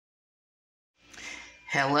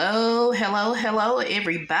Hello, hello, hello,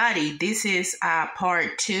 everybody. This is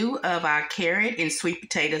part 2 of our carrot and sweet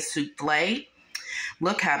potato souffle.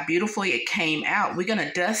 Look how beautiful it came out. We're going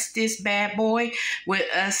to dust this bad boy with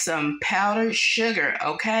some powdered sugar,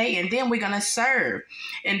 okay? And then we're going to serve.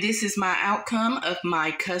 And this is my outcome of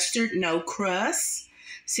my custard no crust.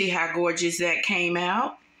 See how gorgeous that came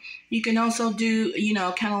out? You can also do,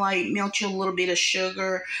 kind of like melt you a little bit of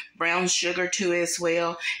sugar, brown sugar too as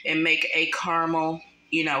well, and make a caramel,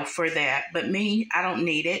 for that. But me, I don't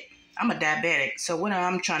need it. I'm a diabetic. So what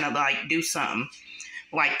I'm trying to do something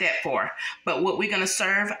like that for. But what we're going to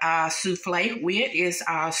serve our souffle with is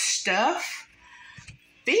our stuffed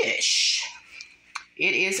fish.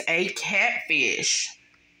 It is a catfish.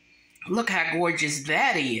 Look how gorgeous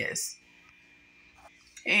that is.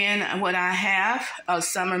 And what I have,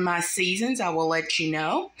 some of my seasons, I will let you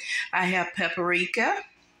know. I have paprika,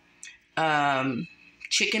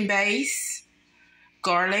 chicken base,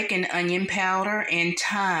 garlic and onion powder, and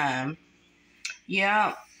thyme.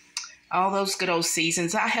 Yeah, all those good old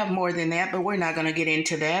seasons. I have more than that, but we're not going to get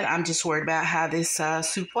into that. I'm just worried about how this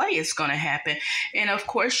souffle is going to happen. And of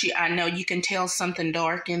course, I know you can tell something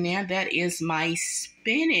dark in there. That is my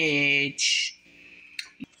spinach.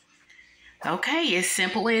 Okay, as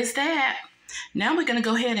simple as that. Now we're going to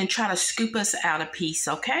go ahead and try to scoop us out a piece,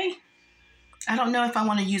 okay? I don't know if I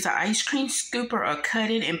want to use an ice cream scooper or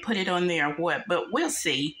cut it and put it on there or what, but we'll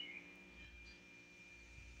see.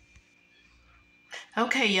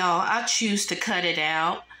 Okay, y'all, I choose to cut it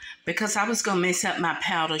out because I was going to mess up my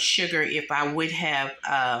powdered sugar if I would have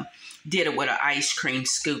did it with an ice cream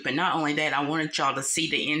scoop. And not only that, I wanted y'all to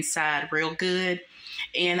see the inside real good.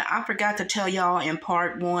 And I forgot to tell y'all in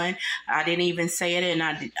part 1, I didn't even say it, and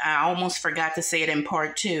I almost forgot to say it in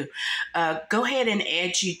part 2. Go ahead and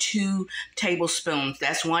add you 2 tablespoons.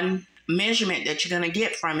 That's one measurement that you're going to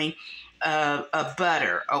get from me of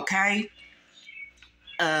butter, okay?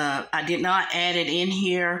 I did not add it in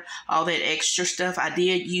here, all that extra stuff. I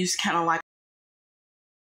did use kind of like